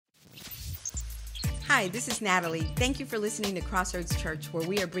Hi, this is Natalie. Thank you for listening to Crossroads Church, where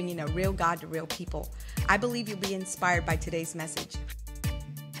we are bringing a real God to real people. I believe you'll be inspired by today's message.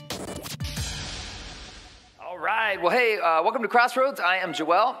 All right. Well, hey, welcome to Crossroads. I am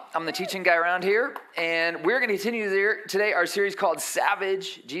Joel. I'm the teaching guy around here, and we're going to continue today our series called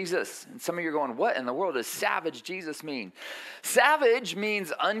Savage Jesus. And some of you are going, what in the world does Savage Jesus mean? Savage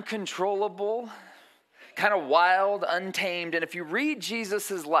means uncontrollable, kind of wild, untamed. And if you read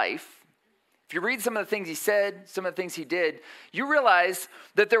Jesus' life, if you read some of the things he said, some of the things he did, you realize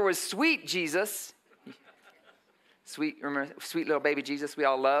that there was sweet Jesus, remember sweet little baby Jesus we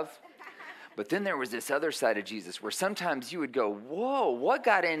all love? But then there was this other side of Jesus where sometimes you would go, whoa, what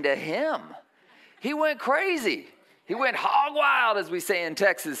got into him? He went crazy. He went hog wild, as we say in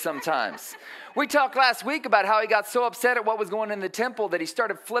Texas sometimes. We talked last week about how he got so upset at what was going on in the temple that he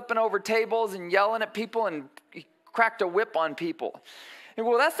started flipping over tables and yelling at people, and he cracked a whip on people. And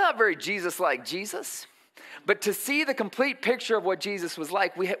well, that's not very Jesus-like Jesus. But to see the complete picture of what Jesus was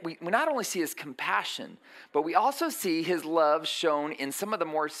like, we not only see his compassion, but we also see his love shown in some of the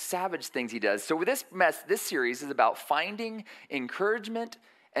more savage things he does. So this series is about finding encouragement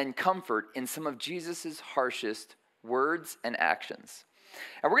and comfort in some of Jesus' harshest words and actions.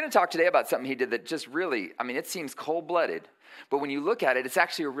 And we're going to talk today about something he did that just really, it seems cold-blooded. But when you look at it, it's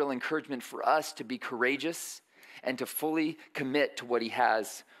actually a real encouragement for us to be courageous and to fully commit to what he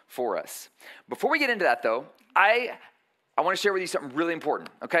has for us. Before we get into that, though, I want to share with you something really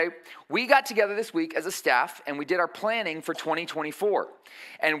important, okay? We got together this week as a staff, and we did our planning for 2024.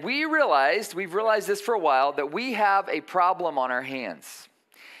 And we've realized this for a while, that we have a problem on our hands.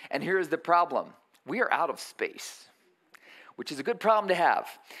 And here's the problem. We are out of space, which is a good problem to have.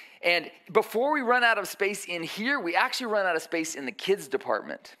 And before we run out of space in here, we actually run out of space in the kids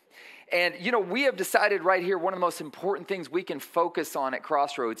department. And, we have decided right here, one of the most important things we can focus on at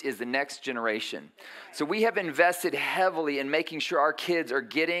Crossroads is the next generation. So we have invested heavily in making sure our kids are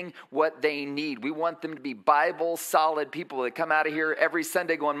getting what they need. We want them to be Bible solid people that come out of here every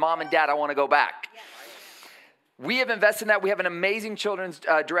Sunday going, Mom and Dad, I want to go back. We have invested in that. We have an amazing children's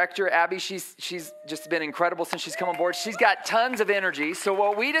director, Abby. She's just been incredible since she's come on board. She's got tons of energy. So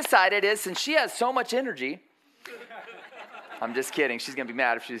what we decided is, since she has so much energy, I'm just kidding. She's going to be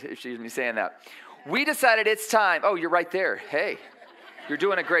mad if she's me saying that. We decided it's time. Oh, you're right there. Hey, you're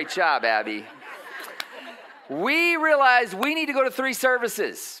doing a great job, Abby. We realized we need to go to 3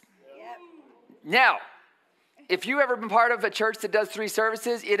 services. Yep. Now, if you've ever been part of a church that does 3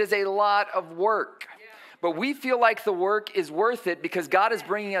 services, it is a lot of work. Yeah. But we feel like the work is worth it because God is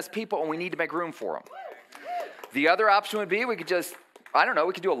bringing us people and we need to make room for them. The other option would be we could just,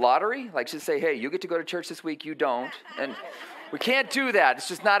 we could do a lottery. Like just say, hey, you get to go to church this week, you don't. And we can't do that. It's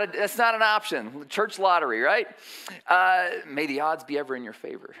just that's not an option. Church lottery, right? May the odds be ever in your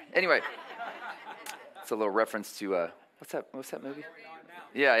favor. Anyway, it's a little reference to, what's that movie?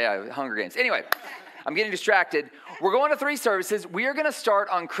 Yeah, Hunger Games. Anyway, I'm getting distracted. We're going to 3 services. We are going to start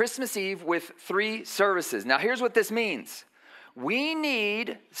on Christmas Eve with 3 services. Now, here's what this means. We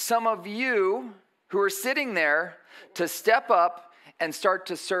need some of you who are sitting there to step up and start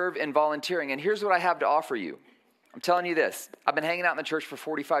to serve in volunteering. And here's what I have to offer you. I'm telling you this. I've been hanging out in the church for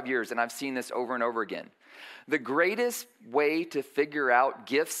 45 years, and I've seen this over and over again. The greatest way to figure out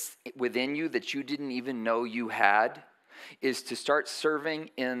gifts within you that you didn't even know you had is to start serving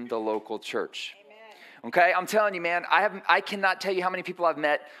in the local church. Okay, I'm telling you, man, I cannot tell you how many people I've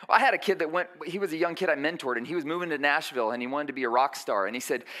met. I had a kid he was a young kid I mentored, and he was moving to Nashville, and he wanted to be a rock star. And he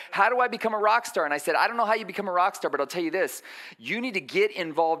said, how do I become a rock star? And I said, I don't know how you become a rock star, but I'll tell you this. You need to get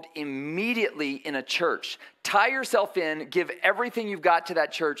involved immediately in a church. Tie yourself in, give everything you've got to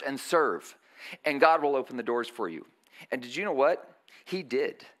that church, and serve. And God will open the doors for you. And did you know what? He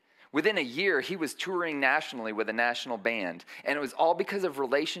did. Within a year, he was touring nationally with a national band. And it was all because of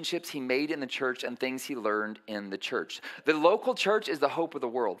relationships he made in the church and things he learned in the church. The local church is the hope of the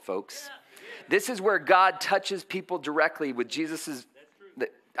world, folks. This is where God touches people directly with Jesus's.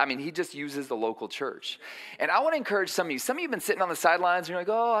 He just uses the local church. And I want to encourage some of you. Some of you have been sitting on the sidelines and you're like,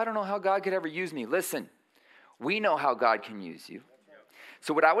 oh, I don't know how God could ever use me. Listen, we know how God can use you.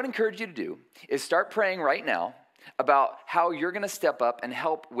 So what I would encourage you to do is start praying right now about how you're going to step up and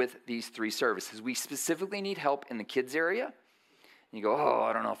help with these 3 services. We specifically need help in the kids area. And you go, oh,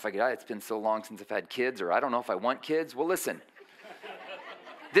 I don't know if I could. It's been so long since I've had kids, or I don't know if I want kids. Well, listen,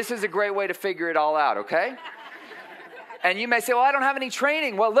 this is a great way to figure it all out, okay? And you may say, well, I don't have any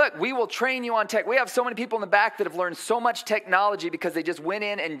training. Well, look, we will train you on tech. We have so many people in the back that have learned so much technology because they just went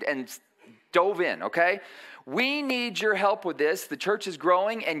in and dove in, okay? We need your help with this. The church is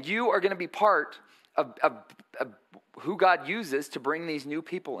growing, and you are going to be part of who God uses to bring these new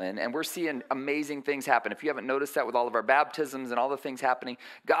people in, and we're seeing amazing things happen. If you haven't noticed that with all of our baptisms and all the things happening,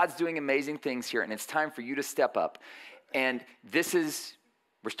 God's doing amazing things here, and it's time for you to step up. And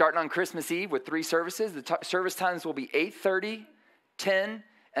we're starting on Christmas Eve with 3 services. The service times will be 8:30, 10,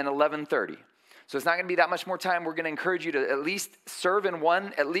 and 11:30. So it's not going to be that much more time. We're going to encourage you to at least serve in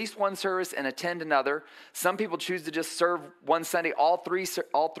at least one service and attend another. Some people choose to just serve one Sunday, all three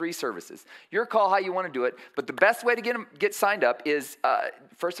services. Your call how you want to do it. But the best way to get signed up is,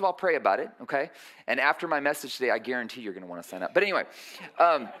 first of all, pray about it, okay? And after my message today, I guarantee you're going to want to sign up. But anyway,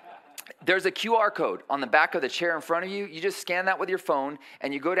 there's a QR code on the back of the chair in front of you. You just scan that with your phone,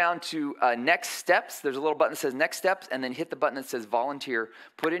 and you go down to Next Steps. There's a little button that says Next Steps, and then hit the button that says Volunteer.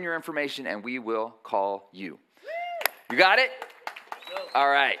 Put in your information, and we will call you. You got it? All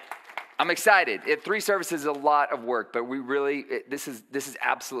right. I'm excited. 3 services is a lot of work, but this is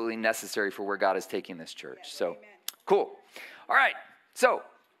absolutely necessary for where God is taking this church. So, cool. All right. So,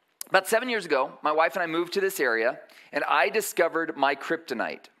 about 7 years ago, my wife and I moved to this area, and I discovered my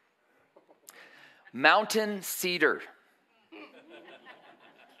kryptonite. Mountain cedar.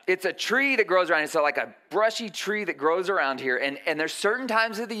 It's a tree that grows around. It's like a brushy tree that grows around here. And there's certain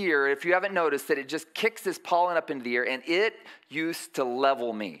times of the year, if you haven't noticed, that it just kicks this pollen up into the air. And it used to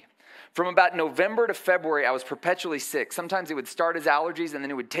level me. From about November to February, I was perpetually sick. Sometimes it would start as allergies, and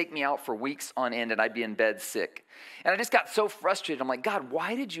then it would take me out for weeks on end, and I'd be in bed sick. And I just got so frustrated. I'm like, God,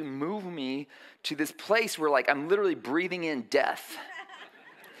 why did you move me to this place where I'm literally breathing in death?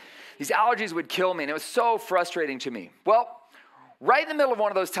 These allergies would kill me, and it was so frustrating to me. Well, right in the middle of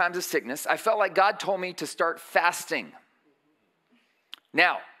one of those times of sickness, I felt like God told me to start fasting.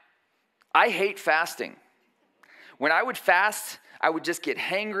 Now, I hate fasting. When I would fast, I would just get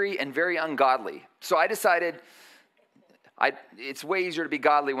hangry and very ungodly. So I decided it's way easier to be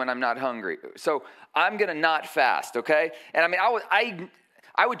godly when I'm not hungry. So I'm going to not fast, okay? And I mean,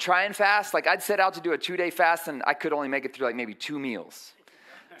 I would try and fast. I'd set out to do a 2-day fast, and I could only make it through maybe 2 meals.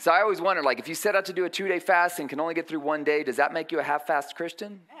 So I always wondered, if you set out to do a 2-day fast and can only get through 1 day, does that make you a half-fast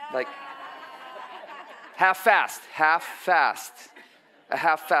Christian? Half-fast, a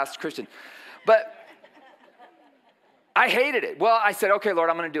half-fast Christian. But I hated it. Well, I said, okay,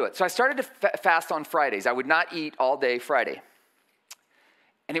 Lord, I'm going to do it. So I started to fast on Fridays. I would not eat all day Friday.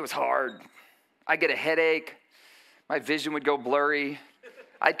 And it was hard. I'd get a headache. My vision would go blurry.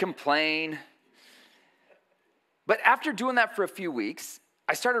 I'd complain. But after doing that for a few weeks,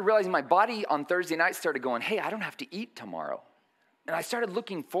 I started realizing my body on Thursday night started going, hey, I don't have to eat tomorrow. And I started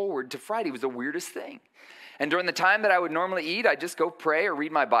looking forward to Friday. It was the weirdest thing. And during the time that I would normally eat, I'd just go pray or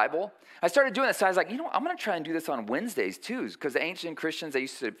read my Bible. I started doing this. So I was like, I'm going to try and do this on Wednesdays too, because the ancient Christians, they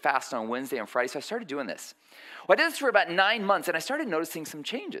used to fast on Wednesday and Friday. So I started doing this. Well, I did this for about 9 months, and I started noticing some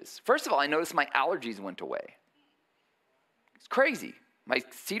changes. First of all, I noticed my allergies went away. It's crazy. My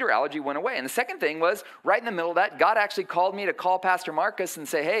cedar allergy went away. And the second thing was, right in the middle of that, God actually called me to call Pastor Marcus and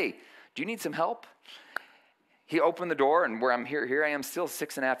say, hey, do you need some help? He opened the door, and where I'm here I am still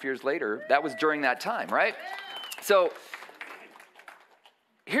 6.5 years later. That was during that time, right? So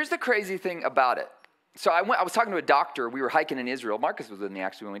here's the crazy thing about it. So I was talking to a doctor. We were hiking in Israel. Marcus was with me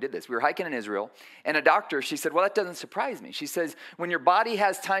actually when we did this. We were hiking in Israel, and a doctor, she said, well, that doesn't surprise me. She says, when your body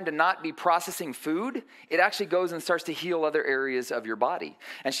has time to not be processing food, it actually goes and starts to heal other areas of your body.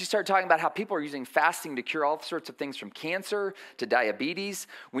 And she started talking about how people are using fasting to cure all sorts of things from cancer to diabetes.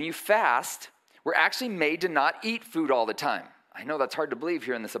 When you fast, we're actually made to not eat food all the time. I know that's hard to believe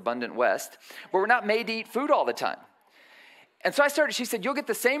here in this abundant West, but we're not made to eat food all the time. And so she said, you'll get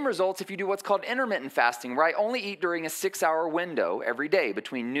the same results if you do what's called intermittent fasting, where I only eat during a 6-hour window every day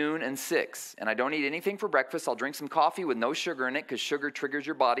between noon and 6. And I don't eat anything for breakfast. I'll drink some coffee with no sugar in it because sugar triggers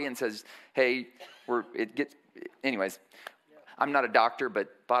your body and says, hey, anyways, I'm not a doctor, but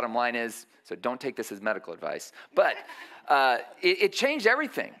bottom line is, so don't take this as medical advice. But it changed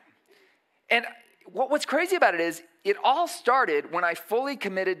everything. And what's crazy about it is, it all started when I fully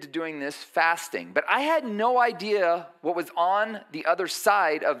committed to doing this fasting. But I had no idea what was on the other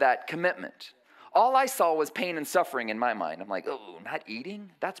side of that commitment. All I saw was pain and suffering in my mind. I'm like, oh, not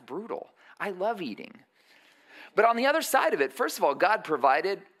eating? That's brutal. I love eating. But on the other side of it, first of all, God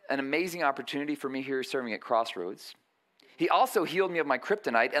provided an amazing opportunity for me here serving at Crossroads. He also healed me of my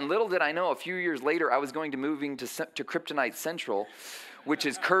kryptonite. And little did I know, a few years later, I was going to moving to Kryptonite Central, which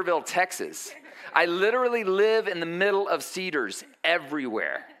is Kerrville, Texas. I literally live in the middle of cedars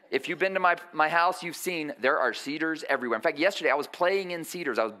everywhere. If you've been to my house, you've seen there are cedars everywhere. In fact, yesterday I was playing in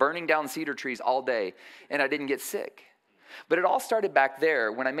cedars. I was burning down cedar trees all day, and I didn't get sick. But it all started back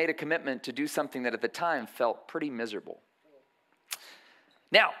there when I made a commitment to do something that at the time felt pretty miserable.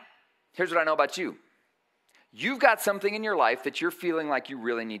 Now, here's what I know about you. you've got something in your life that you're feeling like you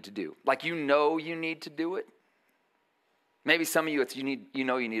really need to do. Like you need to do it. Maybe some of you, you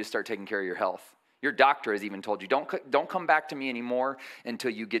need to start taking care of your health. Your doctor has even told you, don't come back to me anymore until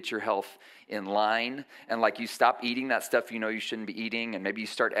you get your health in line. And like you stop eating that stuff you shouldn't be eating, and maybe you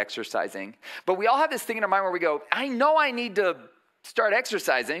start exercising. But we all have this thing in our mind where we go, I know I need to start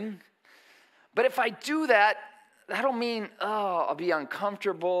exercising, but if I do that, that'll mean, I'll be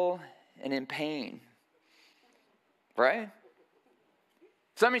uncomfortable and in pain. Right?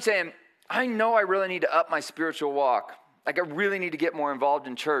 Some of you saying, I know I really need to up my spiritual walk. Like I really need to get more involved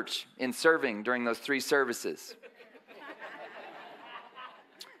in church, in serving during those 3 services.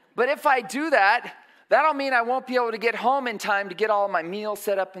 But if I do that, that'll mean I won't be able to get home in time to get all of my meals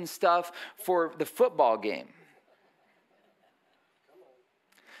set up and stuff for the football game.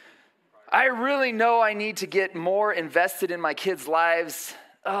 I really know I need to get more invested in my kids' lives,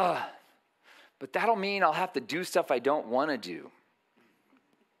 but that'll mean I'll have to do stuff I don't want to do.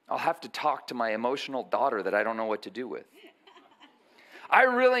 I'll have to talk to my emotional daughter that I don't know what to do with. I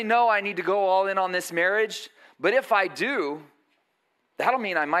really know I need to go all in on this marriage, but if I do, that'll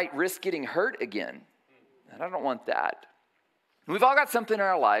mean I might risk getting hurt again. And I don't want that. We've all got something in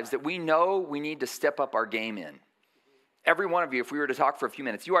our lives that we know we need to step up our game in. Every one of you, if we were to talk for a few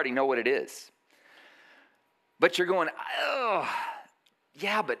minutes, you already know what it is. But you're going,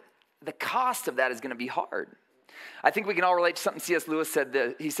 yeah, but the cost of that is going to be hard. I think we can all relate to something C.S. Lewis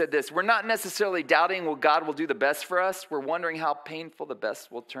said. He said this, we're not necessarily doubting what God will do the best for us. We're wondering how painful the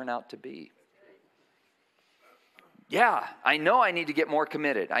best will turn out to be. Yeah, I know I need to get more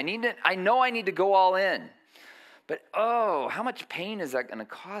committed. I know I need to go all in. But how much pain is that going to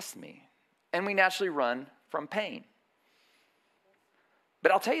cost me? And we naturally run from pain.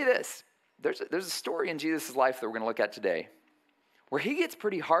 But I'll tell you this. There's a story in Jesus' life that we're going to look at today where he gets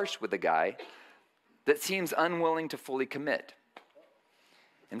pretty harsh with a guy that seems unwilling to fully commit.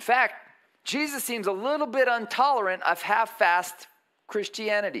 In fact, Jesus seems a little bit intolerant of half-fast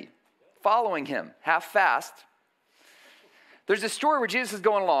Christianity, following him half-fast. There's a story where Jesus is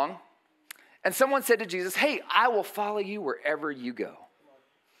going along, and someone said to Jesus, hey, I will follow you wherever you go.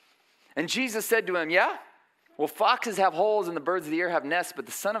 And Jesus said to him, yeah? Well, foxes have holes and the birds of the air have nests, but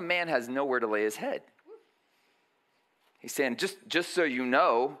the Son of Man has nowhere to lay his head. He's saying, just so you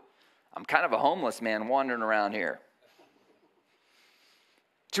know, I'm kind of a homeless man wandering around here.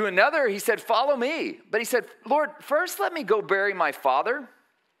 To another, he said, follow me. But he said, Lord, first let me go bury my father.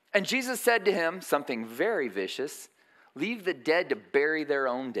 And Jesus said to him something very vicious, leave the dead to bury their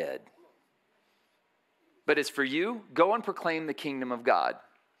own dead. But as for you, go and proclaim the kingdom of God.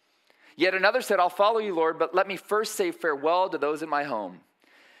 Yet another said, I'll follow you, Lord, but let me first say farewell to those in my home.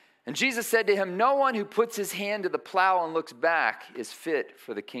 And Jesus said to him, no one who puts his hand to the plow and looks back is fit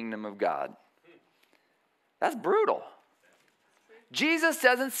for the kingdom of God. That's brutal. Jesus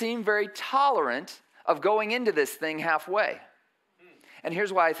doesn't seem very tolerant of going into this thing halfway. And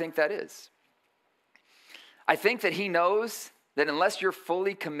here's why I think that is. I think that he knows that unless you're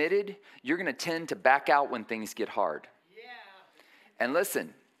fully committed, you're going to tend to back out when things get hard. Yeah. And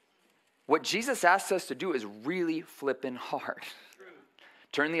listen, what Jesus asks us to do is really flipping hard.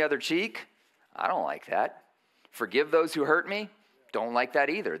 Turn the other cheek? I don't like that. Forgive those who hurt me? Don't like that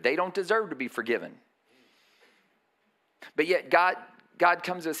either. They don't deserve to be forgiven. But yet God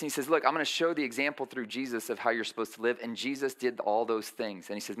comes to us and he says, look, I'm going to show the example through Jesus of how you're supposed to live. And Jesus did all those things.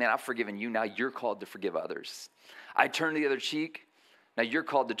 And he says, man, I've forgiven you. Now you're called to forgive others. I turned the other cheek. Now you're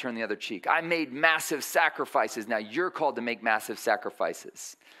called to turn the other cheek. I made massive sacrifices. Now you're called to make massive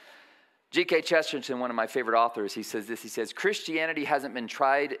sacrifices. G.K. Chesterton, one of my favorite authors, he says this. He says, Christianity hasn't been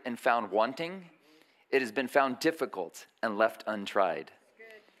tried and found wanting. It has been found difficult and left untried.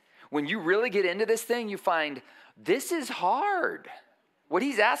 When you really get into this thing, you find this is hard. What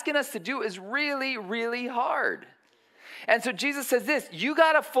he's asking us to do is really, really hard. And so Jesus says this, you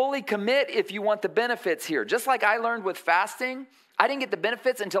got to fully commit if you want the benefits here. Just like I learned with fasting, I didn't get the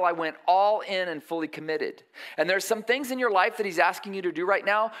benefits until I went all in and fully committed. And there's some things in your life that he's asking you to do right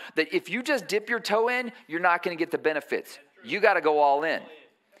now that if you just dip your toe in, you're not going to get the benefits. You got to go all in.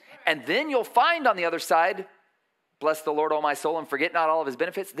 And then you'll find on the other side, bless the Lord, O my soul, and forget not all of his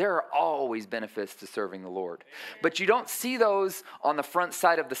benefits. There are always benefits to serving the Lord. But you don't see those on the front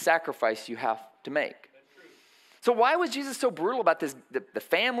side of the sacrifice you have to make. So why was Jesus so brutal about this, the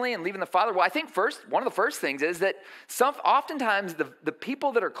family and leaving the father? Well, I think one of the first things is that oftentimes the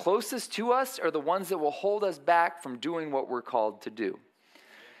people that are closest to us are the ones that will hold us back from doing what we're called to do.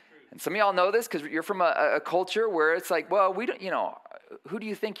 And some of y'all know this because you're from a culture where it's like, well, we don't, who do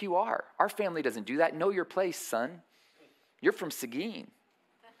you think you are? Our family doesn't do that. Know your place, son. You're from Seguin.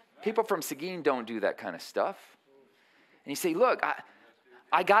 People from Seguin don't do that kind of stuff. And you say, look,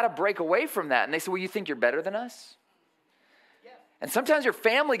 I got to break away from that. And they say, well, you think you're better than us? And sometimes your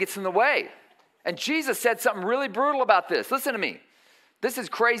family gets in the way. And Jesus said something really brutal about this. Listen to me. This is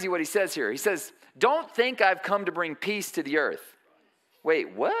crazy what he says here. He says, don't think I've come to bring peace to the earth.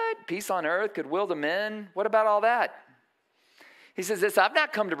 Wait, what? Peace on earth, goodwill to men? What about all that? He says this, I've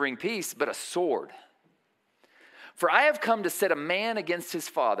not come to bring peace, but a sword. For I have come to set a man against his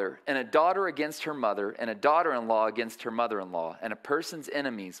father, and a daughter against her mother, and a daughter-in-law against her mother-in-law, and a person's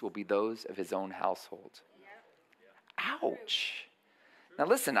enemies will be those of his own household. Ouch. Now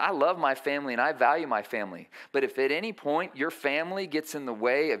listen, I love my family and I value my family. But if at any point your family gets in the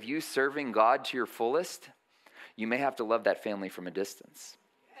way of you serving God to your fullest, you may have to love that family from a distance.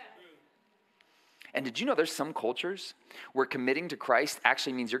 And did you know there's some cultures where committing to Christ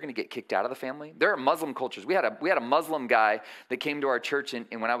actually means you're going to get kicked out of the family? There are Muslim cultures. We had a Muslim guy that came to our church and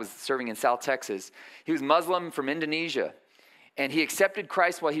when I was serving in South Texas. He was Muslim from Indonesia. And he accepted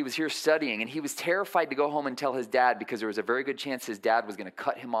Christ while he was here studying, and he was terrified to go home and tell his dad because there was a very good chance his dad was going to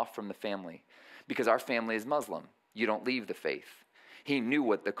cut him off from the family because our family is Muslim. You don't leave the faith. He knew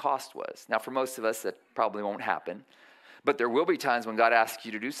what the cost was. Now, for most of us, that probably won't happen, but there will be times when God asks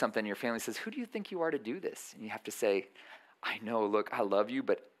you to do something, and your family says, who do you think you are to do this? And you have to say, I know, look, I love you,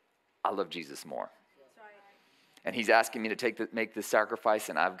 but I love Jesus more. And he's asking me to make this sacrifice,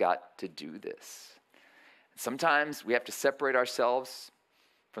 and I've got to do this. Sometimes we have to separate ourselves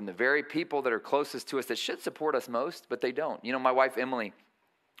from the very people that are closest to us that should support us most, but they don't. You know, my wife, Emily,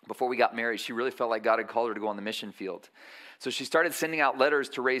 before we got married, she really felt like God had called her to go on the mission field. So she started sending out letters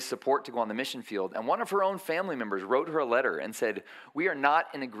to raise support to go on the mission field. And one of her own family members wrote her a letter and said, we are not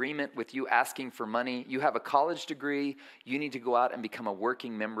in agreement with you asking for money. You have a college degree. You need to go out and become a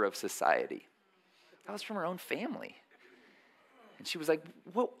working member of society. That was from her own family. And she was like,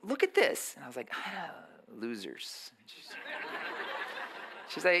 well, look at this. And I was like, losers.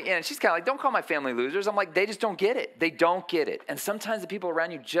 She's like, yeah, and she's kind of like, don't call my family losers. I'm like, they just don't get it. They don't get it. And sometimes the people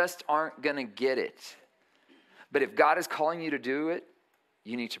around you just aren't going to get it. But if God is calling you to do it,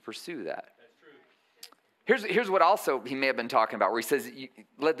 you need to pursue that. That's true. Here's what also he may have been talking about, where he says,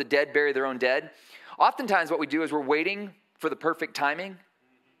 let the dead bury their own dead. Oftentimes what we do is we're waiting for the perfect timing.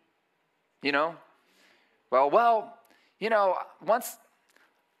 You know? Well, you know,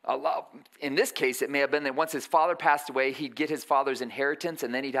 in this case, it may have been that once his father passed away, he'd get his father's inheritance,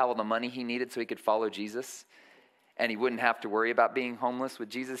 and then he'd have all the money he needed so he could follow Jesus. And he wouldn't have to worry about being homeless with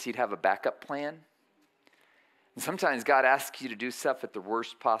Jesus. He'd have a backup plan. And sometimes God asks you to do stuff at the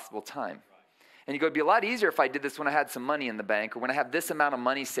worst possible time. And you go, it'd be a lot easier if I did this when I had some money in the bank or when I have this amount of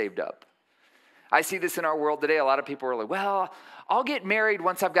money saved up. I see this in our world today. A lot of people are like, well, I'll get married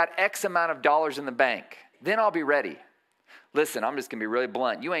once I've got X amount of dollars in the bank. Then I'll be ready. Listen, I'm just going to be really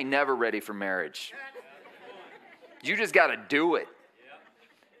blunt. You ain't never ready for marriage. You just got to do it.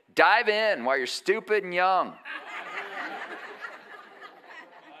 Dive in while you're stupid and young.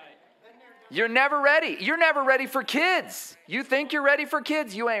 You're never ready. You're never ready for kids. You think you're ready for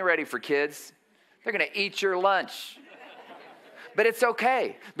kids? You ain't ready for kids. They're going to eat your lunch. But it's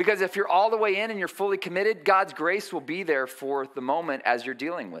okay, because if you're all the way in and you're fully committed, God's grace will be there for the moment as you're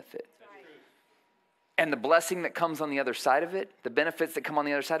dealing with it. And the blessing that comes on the other side of it, the benefits that come on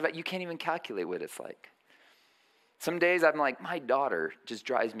the other side of it, you can't even calculate what it's like. Some days I'm like, my daughter just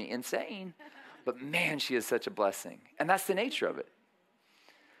drives me insane. But man, she is such a blessing. And that's the nature of it.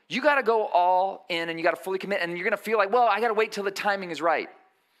 You got to go all in and you got to fully commit. And you're going to feel like, well, I got to wait till the timing is right.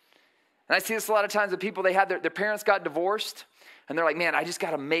 And I see this a lot of times with people, they had their parents got divorced. And they're like, man, I just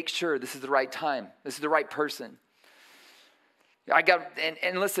got to make sure this is the right time. This is the right person.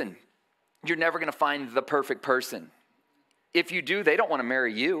 And listen, you're never going to find the perfect person. If you do, they don't want to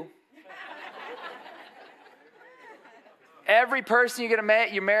marry you. Every person you're going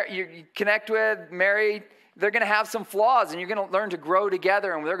to you connect with, marry, they're going to have some flaws, and you're going to learn to grow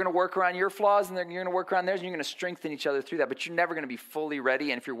together, and they're going to work around your flaws, and you're going to work around theirs, and you're going to strengthen each other through that. But you're never going to be fully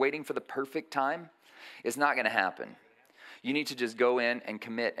ready, and if you're waiting for the perfect time, it's not going to happen. You need to just go in and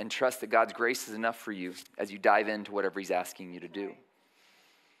commit and trust that God's grace is enough for you as you dive into whatever he's asking you to do.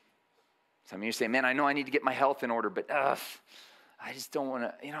 Some of you say, man, I know I need to get my health in order, but I just don't want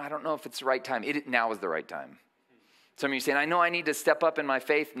to, I don't know if it's the right time. Now is the right time. Some of you saying, I know I need to step up in my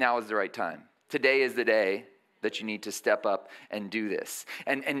faith. Now is the right time. Today is the day that you need to step up and do this.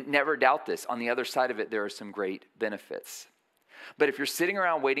 And never doubt this. On the other side of it, there are some great benefits. But if you're sitting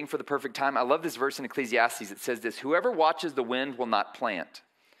around waiting for the perfect time, I love this verse in Ecclesiastes. It says this, whoever watches the wind will not plant.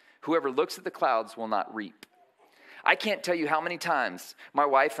 Whoever looks at the clouds will not reap. I can't tell you how many times my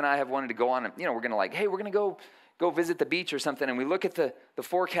wife and I have wanted to go on, we're going to we're going to go visit the beach or something and we look at the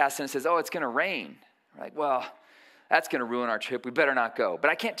forecast and it says, oh, it's going to rain. We're like, well, that's going to ruin our trip. We better not go. But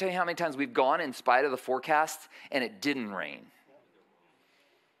I can't tell you how many times we've gone in spite of the forecast and it didn't rain.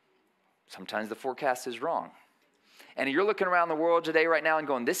 Sometimes the forecast is wrong. And you're looking around the world today right now and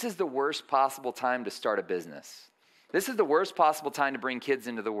going, this is the worst possible time to start a business. This is the worst possible time to bring kids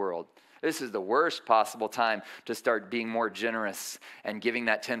into the world. This is the worst possible time to start being more generous and giving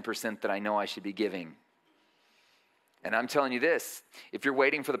that 10% that I know I should be giving. And I'm telling you this, if you're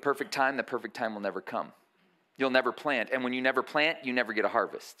waiting for the perfect time will never come. You'll never plant. And when you never plant, you never get a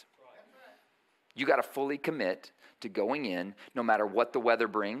harvest. You got to fully commit to going in no matter what the weather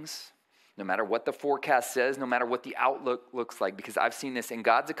brings, no matter what the forecast says, no matter what the outlook looks like. Because I've seen this in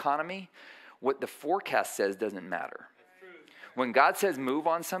God's economy, what the forecast says doesn't matter. When God says move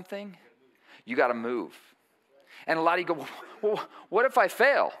on something, you got to move. And a lot of you go, well, what if I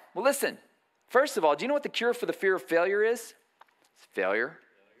fail? Well, listen, first of all, do you know what the cure for the fear of failure is? It's failure.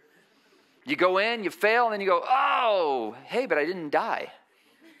 You go in, you fail, and then you go, oh, hey, but I didn't die.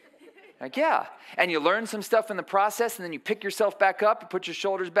 Like, yeah. And you learn some stuff in the process, and then you pick yourself back up, you put your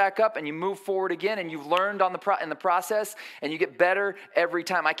shoulders back up, and you move forward again, and you've learned in the process, and you get better every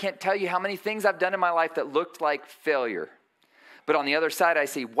time. I can't tell you how many things I've done in my life that looked like failure. But on the other side, I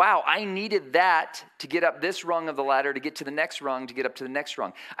see, wow, I needed that to get up this rung of the ladder, to get to the next rung, to get up to the next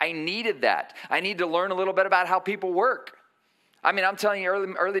rung. I needed that. I need to learn a little bit about how people work. I mean, I'm telling you,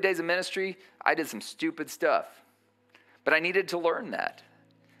 early days of ministry, I did some stupid stuff. But I needed to learn that.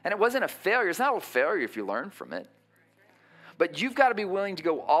 And it wasn't a failure. It's not a failure if you learn from it. But you've got to be willing to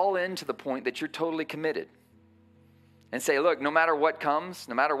go all in to the point that you're totally committed. And say, look, no matter what comes,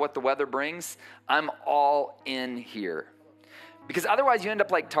 no matter what the weather brings, I'm all in here. Because otherwise you end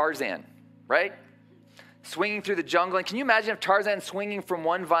up like Tarzan, right? Swinging through the jungle. And can you imagine if Tarzan's swinging from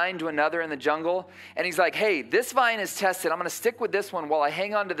one vine to another in the jungle? And he's like, hey, this vine is tested. I'm going to stick with this one while I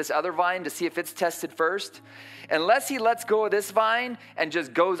hang on to this other vine to see if it's tested first. Unless he lets go of this vine and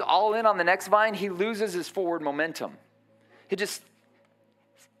just goes all in on the next vine, he loses his forward momentum. He just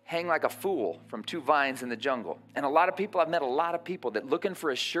hang like a fool from two vines in the jungle. And I've met a lot of people that looking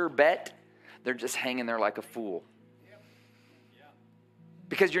for a sure bet, they're just hanging there like a fool.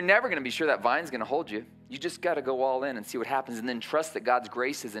 Because you're never going to be sure that vine's going to hold you. You just got to go all in and see what happens and then trust that God's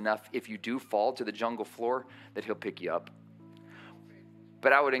grace is enough if you do fall to the jungle floor that he'll pick you up.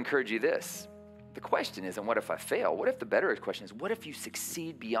 But I would encourage you this. The question isn't what if I fail? What if the better question is what if you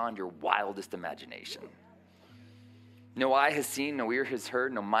succeed beyond your wildest imagination? No eye has seen, no ear has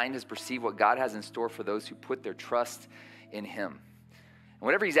heard, no mind has perceived what God has in store for those who put their trust in him. And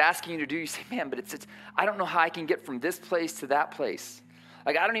whatever he's asking you to do, you say, man, but it's I don't know how I can get from this place to that place.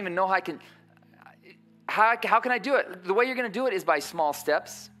 Like, I don't even know how can I do it? The way you're going to do it is by small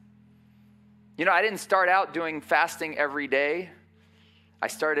steps. You know, I didn't start out doing fasting every day. I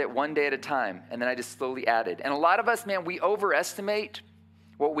started it one day at a time, and then I just slowly added. And a lot of us, man, we overestimate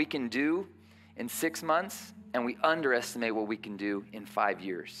what we can do in 6 months, and we underestimate what we can do in 5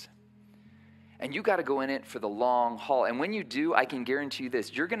 years. And you got to go in it for the long haul. And when you do, I can guarantee you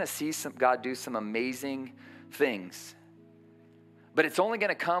this, you're going to see God do some amazing things. But it's only going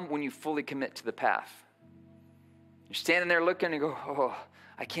to come when you fully commit to the path. You're standing there looking and you go, oh,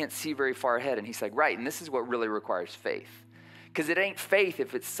 I can't see very far ahead. And he's like, right, and this is what really requires faith. Because it ain't faith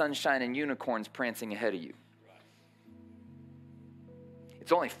if it's sunshine and unicorns prancing ahead of you.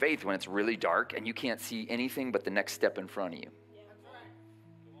 It's only faith when it's really dark and you can't see anything but the next step in front of you.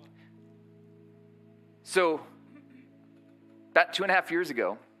 So, about 2.5 years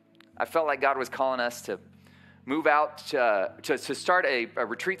ago, I felt like God was calling us to move out to start a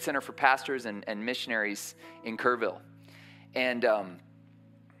retreat center for pastors and missionaries in Kerrville. And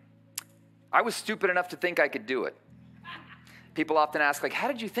I was stupid enough to think I could do it. People often ask, like, how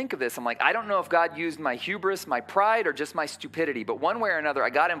did you think of this? I'm like, I don't know if God used my hubris, my pride, or just my stupidity. But one way or another, I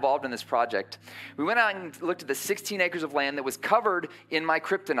got involved in this project. We went out and looked at the 16 acres of land that was covered in my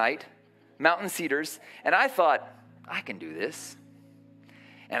kryptonite, mountain cedars. And I thought, I can do this.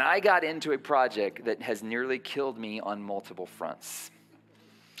 And I got into a project that has nearly killed me on multiple fronts.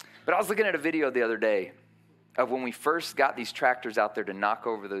 But I was looking at a video the other day of when we first got these tractors out there to knock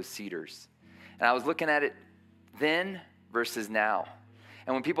over those cedars. And I was looking at it then versus now.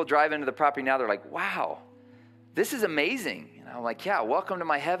 And when people drive into the property now, they're like, wow, this is amazing. And I'm like, yeah, welcome to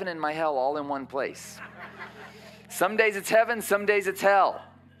my heaven and my hell all in one place. Some days it's heaven, some days it's hell.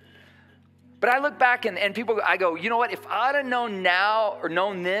 But I look back and I go, you know what? If I'd have known now or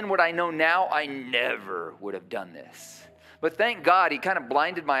known then what I know now, I never would have done this. But thank God he kind of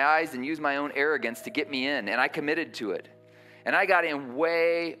blinded my eyes and used my own arrogance to get me in. And I committed to it. And I got in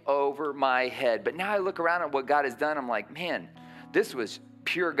way over my head. But now I look around at what God has done. I'm like, man, this was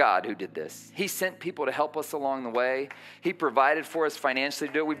pure God who did this. He sent people to help us along the way. He provided for us financially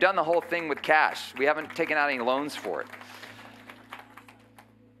to do it. We've done the whole thing with cash. We haven't taken out any loans for it.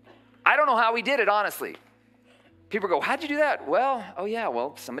 I don't know how we did it, honestly. People go, how'd you do that?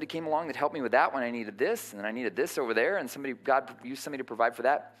 Well, somebody came along that helped me with that when I needed this, and then I needed this over there, and God used somebody to provide for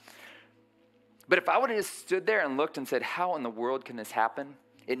that. But if I would have just stood there and looked and said, how in the world can this happen?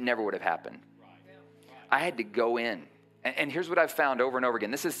 It never would have happened. I had to go in. And here's what I've found over and over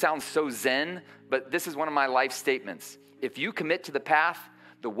again. This sounds so zen, but this is one of my life statements. If you commit to the path,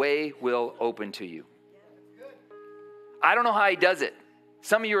 the way will open to you. I don't know how he does it.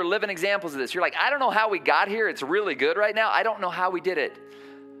 Some of you are living examples of this. You're like, I don't know how we got here. It's really good right now. I don't know how we did it.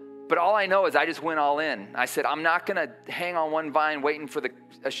 But all I know is I just went all in. I said, I'm not going to hang on one vine waiting for the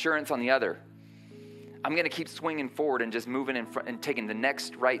assurance on the other. I'm going to keep swinging forward and just moving in front and taking the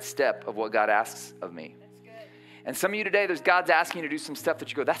next right step of what God asks of me. And some of you today, God's asking you to do some stuff that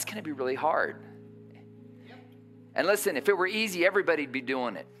you go, that's going to be really hard. Yep. And listen, if it were easy, everybody'd be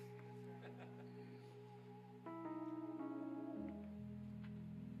doing it.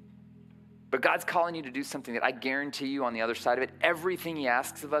 But God's calling you to do something that I guarantee you on the other side of it, everything he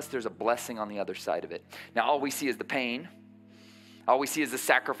asks of us, there's a blessing on the other side of it. Now, all we see is the pain. All we see is the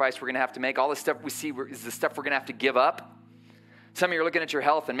sacrifice we're going to have to make. All the stuff we see is the stuff we're going to have to give up. Some of you are looking at your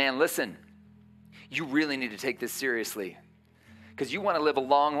health and man, listen, you really need to take this seriously because you want to live a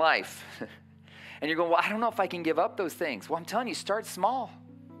long life. And you're going, well, I don't know if I can give up those things. Well, I'm telling you, start small.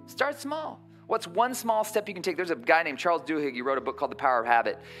 Start small. What's one small step you can take? There's a guy named Charles Duhigg. He wrote a book called The Power of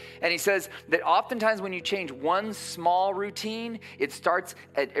Habit. And he says that oftentimes when you change one small routine, it starts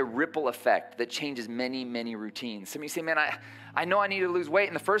a ripple effect that changes many, many routines. Some of you say, man, I know I need to lose weight.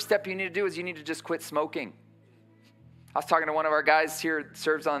 And the first step you need to do is you need to just quit smoking. I was talking to one of our guys here that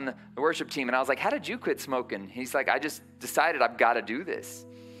serves on the worship team, and I was like, how did you quit smoking? He's like, I just decided I've got to do this.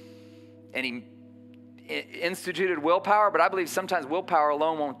 And he instituted willpower, but I believe sometimes willpower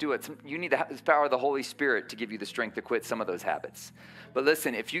alone won't do it. You need the power of the Holy Spirit to give you the strength to quit some of those habits. But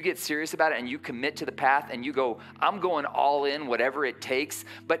listen, if you get serious about it and you commit to the path and you go, I'm going all in, whatever it takes.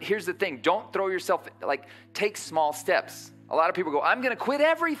 But here's the thing, don't throw yourself, take small steps. A lot of people go, I'm going to quit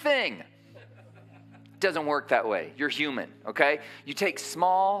everything. Doesn't work that way. You're human, okay? You take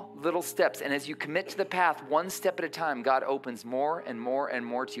small little steps, and as you commit to the path, one step at a time, God opens more and more and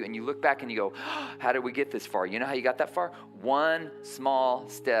more to you, and you look back and you go, oh, how did we get this far? You know how you got that far? One small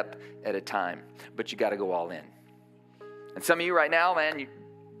step at a time, but you got to go all in. And some of you right now, man,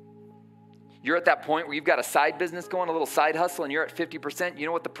 you're at that point where you've got a side business going, a little side hustle, and you're at 50%. You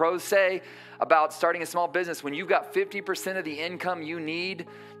know what the pros say about starting a small business? When you've got 50% of the income you need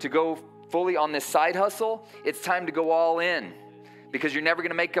to go fully on this side hustle, it's time to go all in because you're never going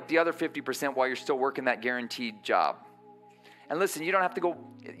to make up the other 50% while you're still working that guaranteed job. And listen, you don't have to go,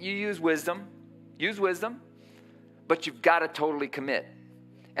 you use wisdom, but you've got to totally commit.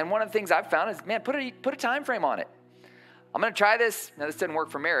 And one of the things I've found is, man, put a time frame on it. I'm going to try this. Now, this doesn't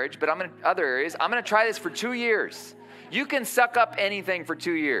work for marriage, but other areas. I'm going to try this for 2 years. You can suck up anything for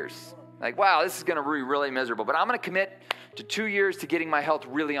 2 years. Like, wow, this is going to be really miserable, but I'm going to commit to 2 years to getting my health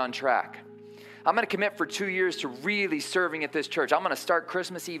really on track. I'm going to commit for 2 years to really serving at this church. I'm going to start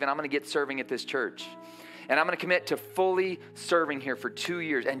Christmas Eve and I'm going to get serving at this church. And I'm going to commit to fully serving here for 2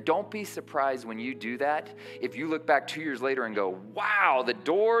 years. And don't be surprised when you do that if you look back 2 years later and go, wow, the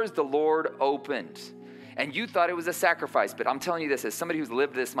doors the Lord opened. And you thought it was a sacrifice. But I'm telling you this, as somebody who's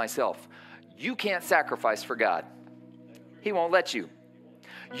lived this myself, you can't sacrifice for God. He won't let you.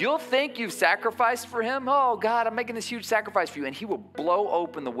 You'll think you've sacrificed for him. Oh, God, I'm making this huge sacrifice for you. And he will blow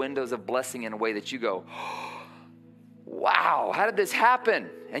open the windows of blessing in a way that you go, wow, how did this happen?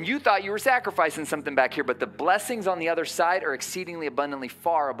 And you thought you were sacrificing something back here, but the blessings on the other side are exceedingly abundantly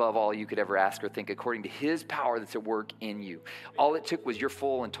far above all you could ever ask or think according to his power that's at work in you. All it took was your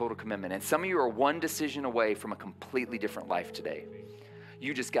full and total commitment. And some of you are one decision away from a completely different life today.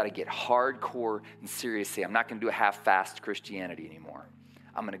 You just got to get hardcore and serious. Say, I'm not going to do a half-fast Christianity anymore.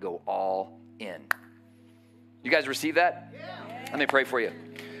 I'm going to go all in. You guys receive that? Yeah. Let me pray for you.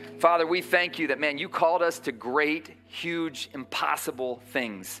 Father, we thank you that, man, you called us to great, huge, impossible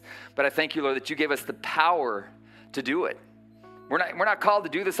things. But I thank you, Lord, that you gave us the power to do it. We're not called to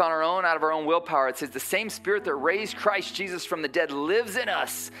do this on our own, out of our own willpower. It says the same Spirit that raised Christ Jesus from the dead lives in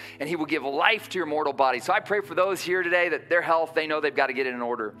us, and he will give life to your mortal body. So I pray for those here today that their health, they know they've got to get it in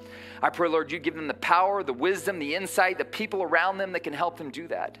order. I pray, Lord, you give them the power, the wisdom, the insight, the people around them that can help them do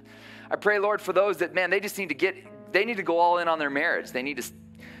that. I pray, Lord, for those that, man, they need to go all in on their marriage. They need to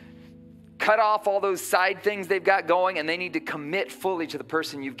cut off all those side things they've got going, and they need to commit fully to the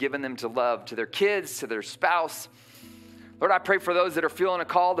person you've given them to love, to their kids, to their spouse. Lord, I pray for those that are feeling a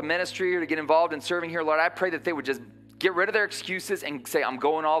call to ministry or to get involved in serving here. Lord, I pray that they would just get rid of their excuses and say, I'm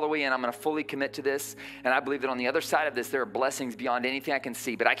going all the way in. I'm going to fully commit to this. And I believe that on the other side of this, there are blessings beyond anything I can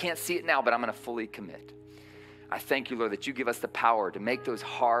see. But I can't see it now, but I'm going to fully commit. I thank you, Lord, that you give us the power to make those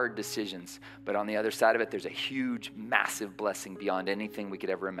hard decisions. But on the other side of it, there's a huge, massive blessing beyond anything we could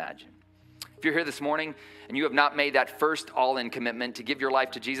ever imagine. If you're here this morning and you have not made that first all-in commitment to give your life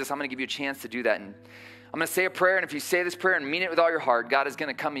to Jesus, I'm going to give you a chance to do that. And I'm going to say a prayer, and if you say this prayer and mean it with all your heart, God is going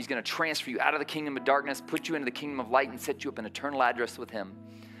to come. He's going to transfer you out of the kingdom of darkness, put you into the kingdom of light, and set you up an eternal address with him.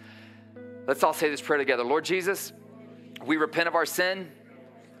 Let's all say this prayer together. Lord Jesus, we repent of our sin.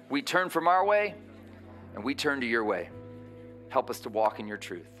 We turn from our way, and we turn to your way. Help us to walk in your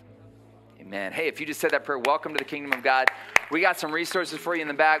truth. Amen. Hey, if you just said that prayer, welcome to the kingdom of God. We got some resources for you in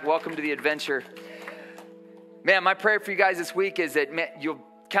the back. Welcome to the adventure. Man, my prayer for you guys this week is that you'll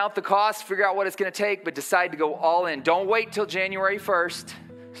count the cost, figure out what it's going to take, but decide to go all in. Don't wait till January 1st.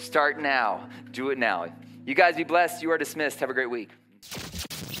 Start now. Do it now. You guys be blessed. You are dismissed. Have a great week.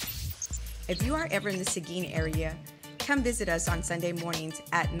 If you are ever in the Seguin area, come visit us on Sunday mornings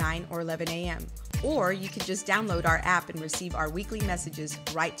at 9 or 11 a.m. Or you can just download our app and receive our weekly messages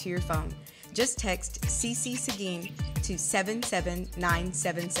right to your phone. Just text CC Seguin to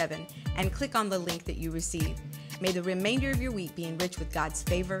 77977 and click on the link that you receive. May the remainder of your week be enriched with God's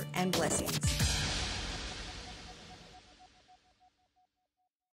favor and blessings.